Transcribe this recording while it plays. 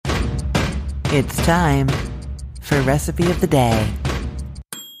It's time for Recipe of the Day.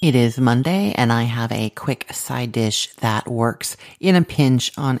 It is Monday, and I have a quick side dish that works in a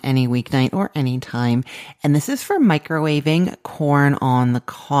pinch on any weeknight or any time. And this is for microwaving corn on the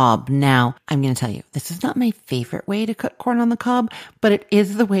cob. Now, I'm going to tell you, this is not my favorite way to cook corn on the cob, but it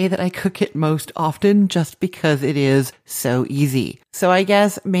is the way that I cook it most often just because it is so easy. So I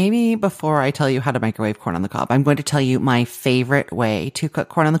guess maybe before I tell you how to microwave corn on the cob, I'm going to tell you my favorite way to cook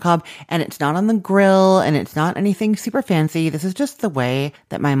corn on the cob. And it's not on the grill and it's not anything super fancy. This is just the way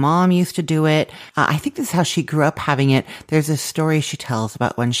that my mom used to do it. I think this is how she grew up having it. There's this story she tells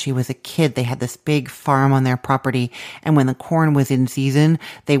about when she was a kid. They had this big farm on their property. And when the corn was in season,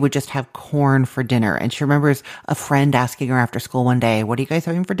 they would just have corn for dinner. And she remembers a friend asking her after school one day, "What are you guys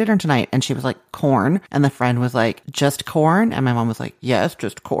having for dinner tonight?" And she was like, "Corn." And the friend was like, "Just corn?" And my mom was like, "Yes,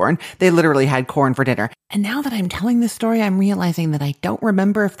 just corn." They literally had corn for dinner. And now that I'm telling this story, I'm realizing that I don't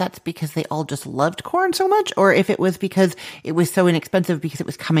remember if that's because they all just loved corn so much or if it was because it was so inexpensive because it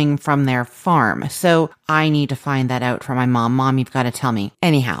was coming from their farm. So I need to find that out from my mom. Mom, you've got to tell me.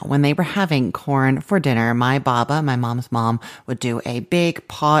 Anyhow, when they were having corn for dinner, my baba, my mom's mom, would do a big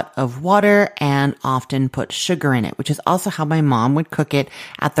pot of water and often put sugar in it, which is also how my mom would cook it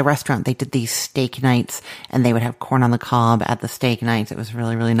at the restaurant. They did these steak nights and they would have corn on the cob at the steak nights. It was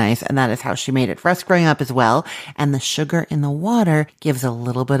really, really nice. And that is how she made it for us growing up as well. And the sugar in the water gives a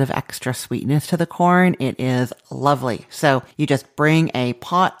little bit of extra sweetness to the corn. It is lovely. So you just bring a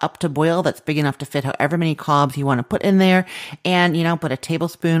pot up to boil that's big enough to fit however many cobs you want to put in there. And, put a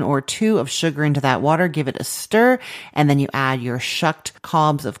tablespoon or two of sugar into that water, give it a stir, and then you add your shucked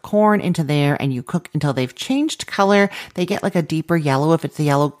cobs of corn into there and you cook until they've changed color. They get like a deeper yellow. If it's the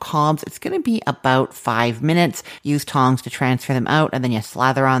yellow cobs, it's going to be about 5 minutes. Use tongs to transfer them out, and then you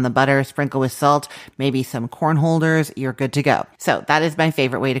slather on the butter, sprinkle with salt, maybe some corn holders, you're good to go. So that is my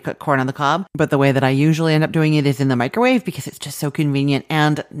favorite way to cook corn on the cob. But the way that I usually end up doing it is in the microwave because it's just so convenient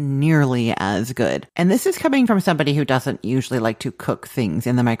and nearly as good. And this is coming from somebody who doesn't usually like to cook things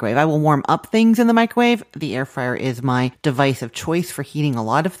in the microwave. I will warm up things in the microwave. The air fryer is my device of choice for heating a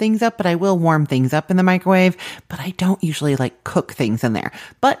lot of things up, but I will warm things up in the microwave, but I don't usually cook things in there.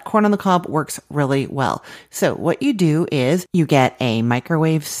 But corn on the cob works really well. So what you do is you get a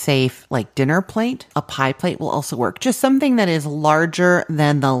microwave safe dinner plate. A pie plate will also work. Just something that is larger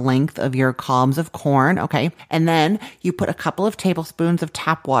than the length of your cobs of corn. Okay. And then you put a couple of tablespoons of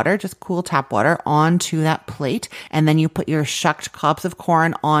tap water, just cool tap water, onto that plate. And then you put your shucked cobs of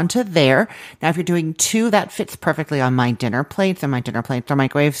corn onto there. Now, if you're doing two, that fits perfectly on my dinner plates, and my dinner plates are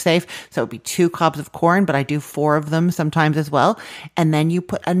microwave safe. So it'd be 2 cobs of corn, but I do 4 of them sometimes as well. And then you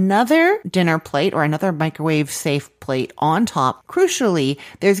put another dinner plate or another microwave safe plate on top. Crucially,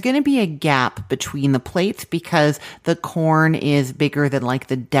 there's going to be a gap between the plates because the corn is bigger than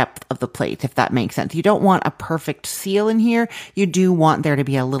the depth of the plate, if that makes sense. You don't want a perfect seal in here. You do want there to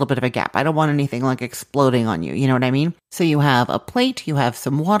be a little bit of a gap. I don't want anything exploding on you. You know what I mean? So you have a plate, you have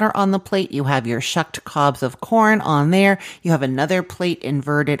some water on the plate, you have your shucked cobs of corn on there, you have another plate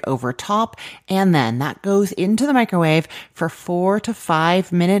inverted over top, and then that goes into the microwave for 4 to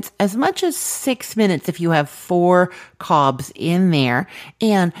 5 minutes, as much as 6 minutes if you have 4 cobs in there.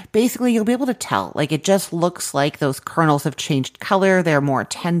 And basically you'll be able to tell, it just looks like those kernels have changed color, they're more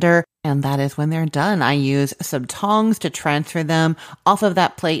tender. And that is when they're done. I use some tongs to transfer them off of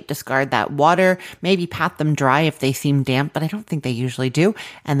that plate, discard that water, maybe pat them dry if they seem damp, but I don't think they usually do.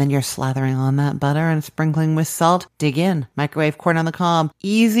 And then you're slathering on that butter and sprinkling with salt. Dig in. Microwave corn on the cob.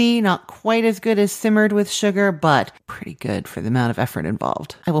 Easy, not quite as good as simmered with sugar, but pretty good for the amount of effort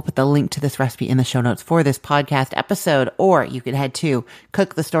involved. I will put the link to this recipe in the show notes for this podcast episode, or you could head to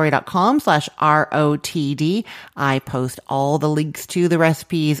cookthestory.com/ROTD. I post all the links to the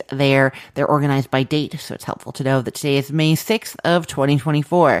recipes there. They're organized by date, so it's helpful to know that today is May 6th of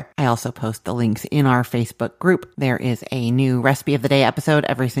 2024. I also post the links in our Facebook group. There is a new Recipe of the Day episode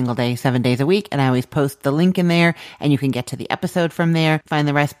every single day, 7 days a week, and I always post the link in there, and you can get to the episode from there, find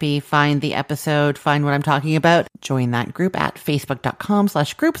the recipe, find the episode, find what I'm talking about. Join that group at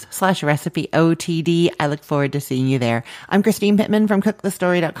facebook.com/groups/recipeotd. I look forward to seeing you there. I'm Christine Pittman from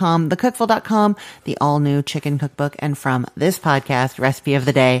cookthestory.com, thecookful.com, the all-new chicken cookbook, and from this podcast, Recipe of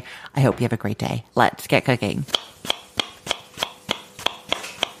the Day. I hope you have a great day. Let's get cooking.